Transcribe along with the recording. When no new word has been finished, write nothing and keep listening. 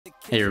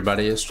Hey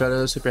everybody, it's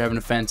Stratos. Hope you're having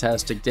a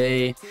fantastic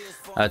day.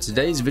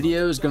 Today's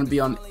video is going to be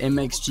on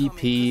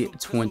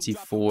Mxgp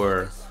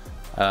 24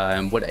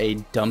 and what a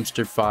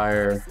dumpster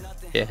fire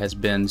it has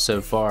been so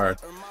far.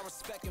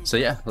 So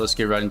yeah, let's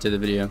get right into the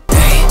video.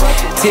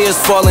 Tears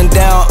falling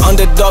down,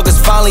 underdog is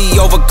finally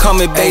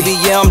overcoming, baby.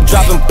 Yeah, I'm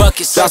dropping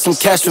buckets. Drop some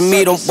cash for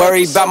me, don't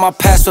worry about my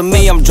past for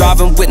me. I'm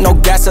driving with no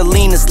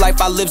gasoline, this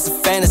life I live's a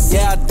fantasy.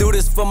 Yeah, I do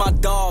this for my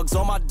dogs,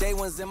 all my day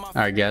ones in my...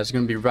 Alright guys,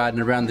 going to be riding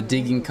around the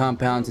digging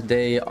compound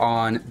today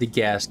on the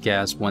Gas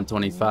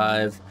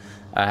 125.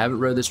 I haven't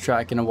rode this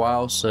track in a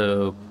while,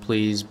 so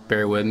please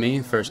bear with me.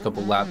 First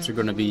couple laps are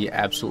going to be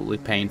absolutely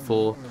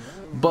painful,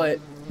 but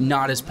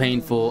not as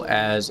painful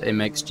as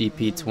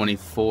Mxgp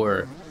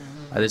 24.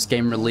 This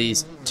game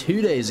released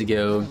 2 days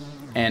ago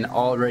and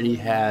already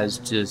has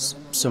just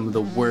some of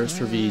the worst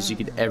reviews you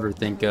could ever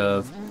think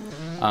of.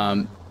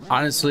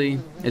 Honestly,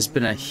 it's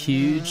been a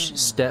huge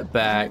step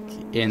back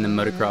in the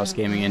motocross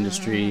gaming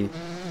industry.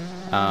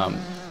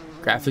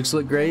 Graphics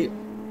look great,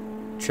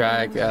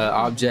 track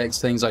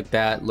objects, things like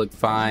that look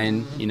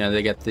fine. You know,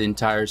 they got the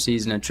entire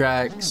season of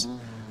tracks.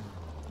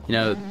 You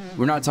know,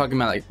 we're not talking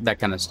about like that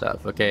kind of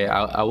stuff, okay?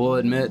 I will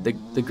admit the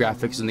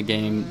graphics in the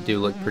game do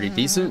look pretty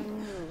decent,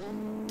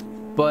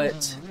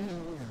 but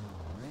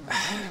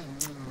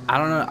I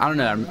don't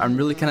know. I'm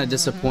really kind of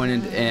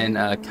disappointed in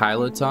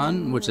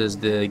Kiloton, which is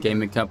the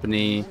gaming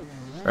company,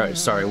 or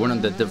sorry, one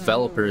of the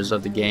developers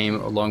of the game,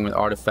 along with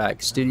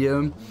Artifact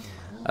Studio.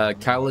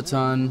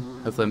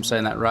 Kiloton, hopefully I'm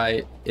saying that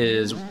right,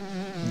 is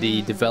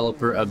the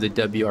developer of the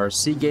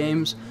WRC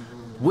games,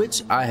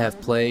 which I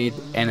have played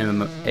and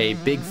am a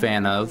big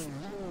fan of.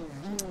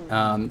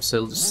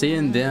 So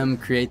seeing them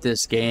create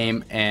this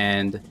game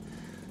and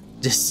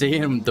just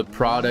seeing the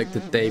product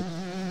that they,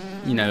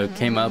 you know,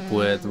 came up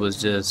with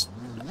was just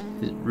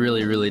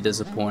really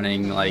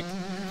disappointing. Like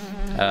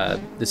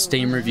the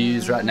Steam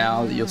reviews right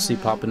now that you'll see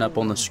popping up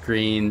on the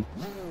screen,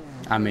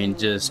 I mean,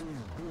 just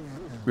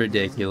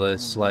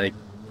ridiculous. Like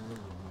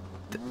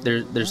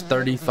there's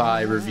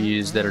 35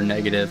 reviews that are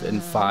negative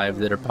and 5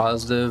 that are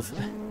positive.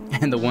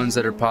 And the ones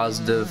that are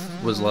positive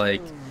was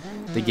like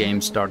the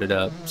game started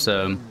up.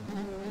 So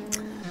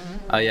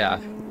yeah,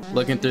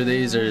 looking through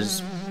these,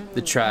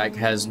 the track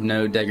has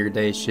no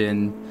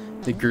degradation.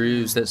 The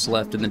grooves that's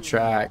left in the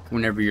track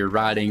whenever you're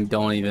riding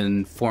don't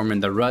even form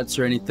into ruts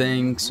or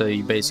anything, so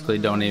you basically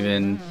don't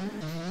even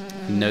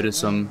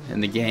notice them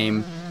in the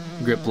game.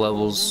 Grip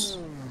levels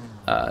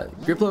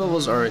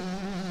are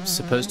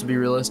supposed to be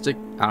realistic.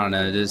 I don't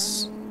know,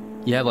 just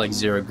you have like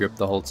 0 grip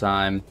the whole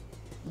time.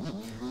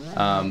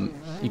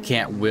 You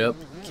can't whip,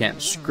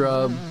 can't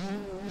scrub.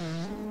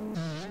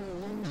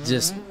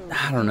 Just,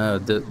 I don't know,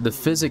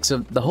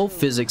 the whole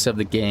physics of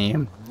the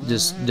game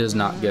just does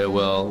not go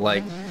well.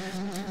 Like,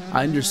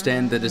 I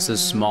understand that it's a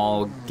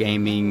small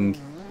gaming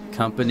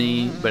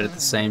company, but at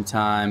the same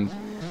time,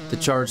 to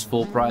charge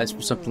full price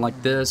for something like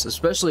this,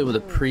 especially with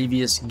the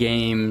previous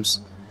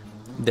games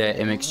that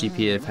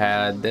Mxgp have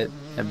had that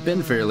have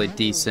been fairly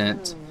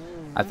decent.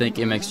 I think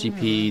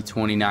Mxgp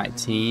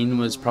 2019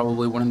 was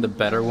probably one of the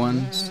better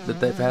ones that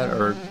they've had,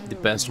 or the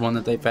best one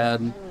that they've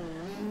had.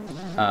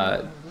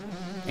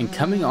 And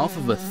coming off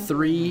of a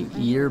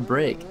 3-year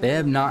break, they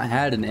have not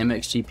had an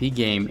Mxgp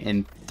game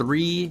in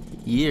 3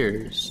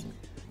 years.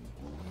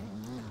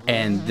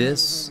 And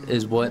this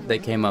is what they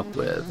came up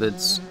with.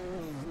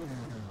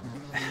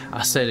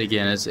 I'll say it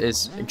again,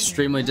 it's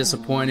extremely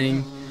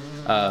disappointing.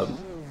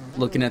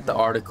 Looking at the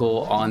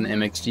article on the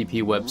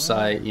Mxgp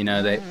website, you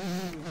know, they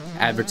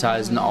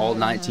advertising all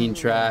 19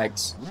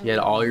 tracks. You had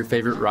all your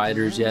favorite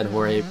riders. You had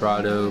Jorge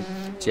Prado,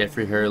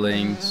 Jeffrey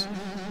Hurlings,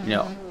 you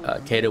know,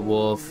 Kata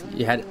Wolf.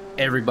 You had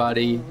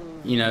everybody,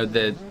 you know,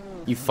 that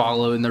you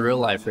follow in the real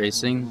life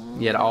racing.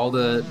 You had all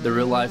the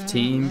real life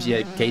teams. You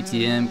had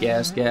KTM,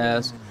 Gas,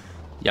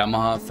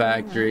 Yamaha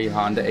Factory,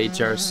 Honda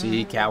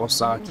HRC,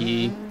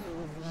 Kawasaki.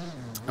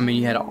 I mean,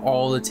 you had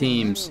all the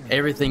teams,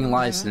 everything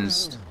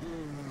licensed,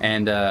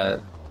 and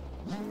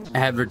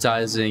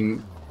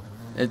advertising.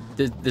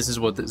 This is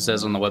what it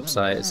says on the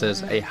website. It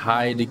says a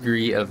high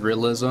degree of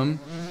realism,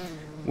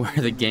 where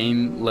the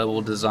game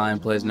level design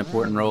plays an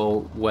important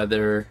role,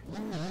 whether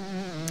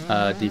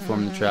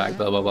deform the track,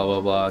 blah blah blah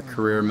blah blah,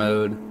 career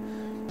mode,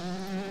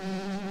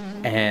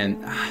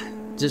 and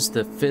just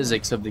the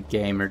physics of the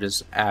game are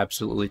just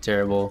absolutely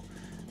terrible.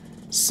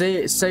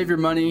 Save your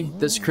money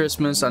this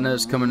Christmas. I know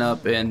it's coming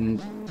up in,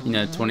 you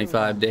know,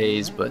 25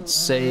 days, but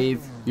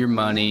save your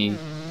money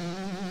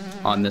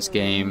on this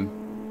game.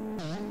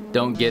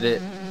 Don't get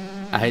it.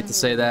 I hate to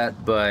say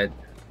that, but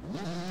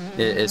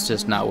it's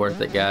just not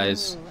worth it,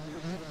 guys.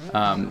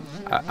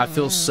 I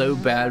feel so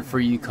bad for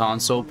you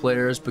console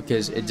players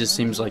because it just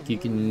seems like you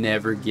can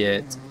never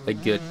get a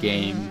good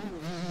game.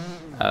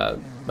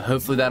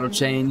 Hopefully that'll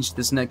change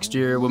this next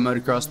year with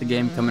Motocross the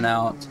game coming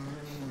out.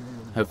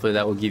 Hopefully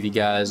that will give you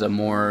guys a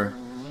more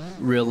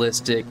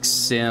realistic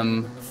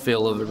sim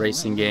feel of the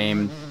racing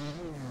game.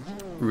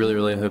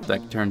 Really hope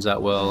that turns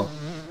out well.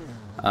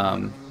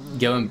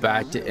 Going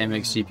back to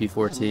Mxgp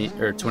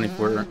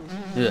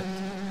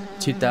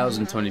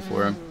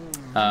 2024,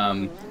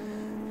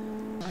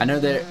 I know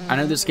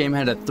this game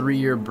had a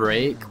 3-year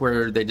break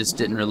where they just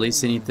didn't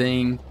release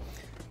anything,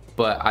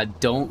 but I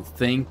don't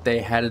think they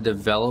had a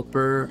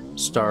developer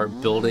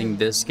start building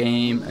this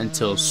game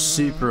until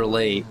super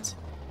late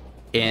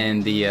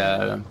in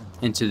the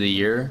into the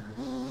year.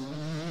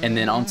 And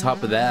then on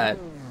top of that,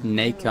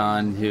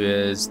 Nacon, who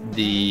is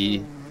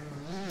the,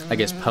 I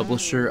guess,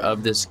 publisher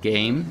of this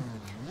game,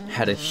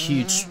 had a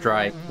huge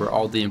strike where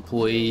all the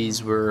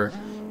employees were,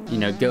 you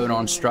know, going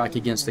on strike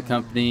against the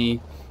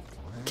company.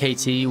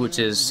 KT, which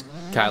is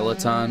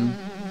Kyloton,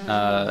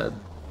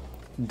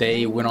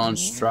 they went on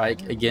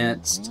strike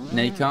against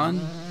Nacon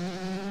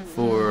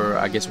for,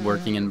 I guess,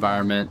 working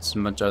environments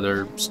and much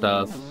other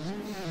stuff.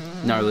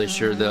 Not really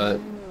sure the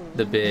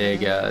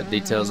big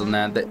details on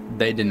that.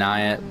 They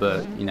deny it,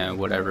 but you know,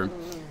 whatever.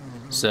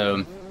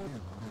 So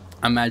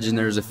I imagine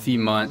there's a few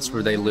months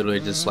where they literally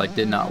just like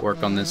did not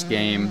work on this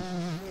game.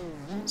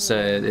 So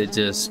it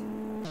just,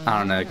 I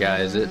don't know,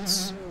 guys.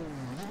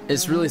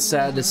 It's really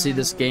sad to see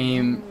this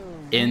game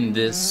in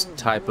this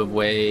type of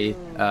way.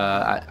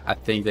 I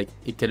think that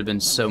it could have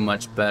been so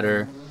much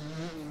better.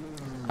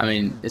 I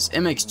mean, it's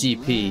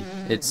Mxgp.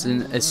 It's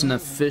an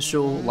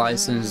official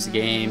licensed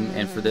game,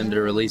 and for them to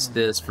release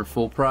this for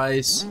full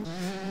price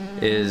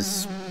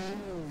is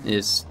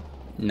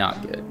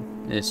not good.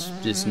 It's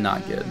just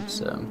not good.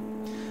 So,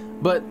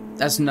 but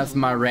that's enough of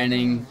my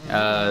ranting.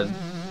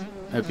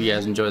 Hope you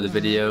guys enjoyed the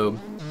video.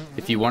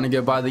 If you want to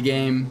go buy the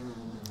game,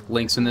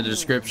 links in the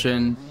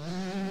description.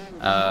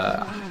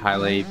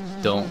 Highly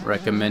don't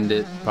recommend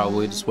it.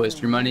 Probably just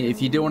waste your money.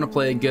 If you do want to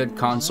play a good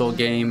console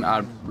game,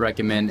 I'd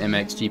recommend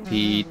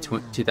Mxgp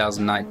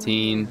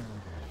 2019,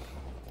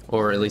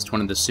 or at least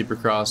one of the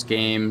Supercross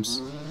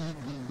games.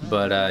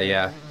 But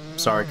yeah,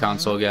 sorry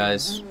console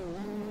guys,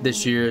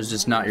 this year is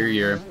just not your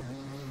year.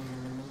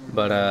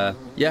 But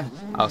yeah,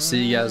 I'll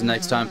see you guys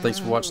next time. Thanks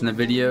for watching the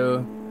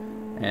video,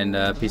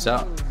 and peace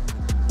out.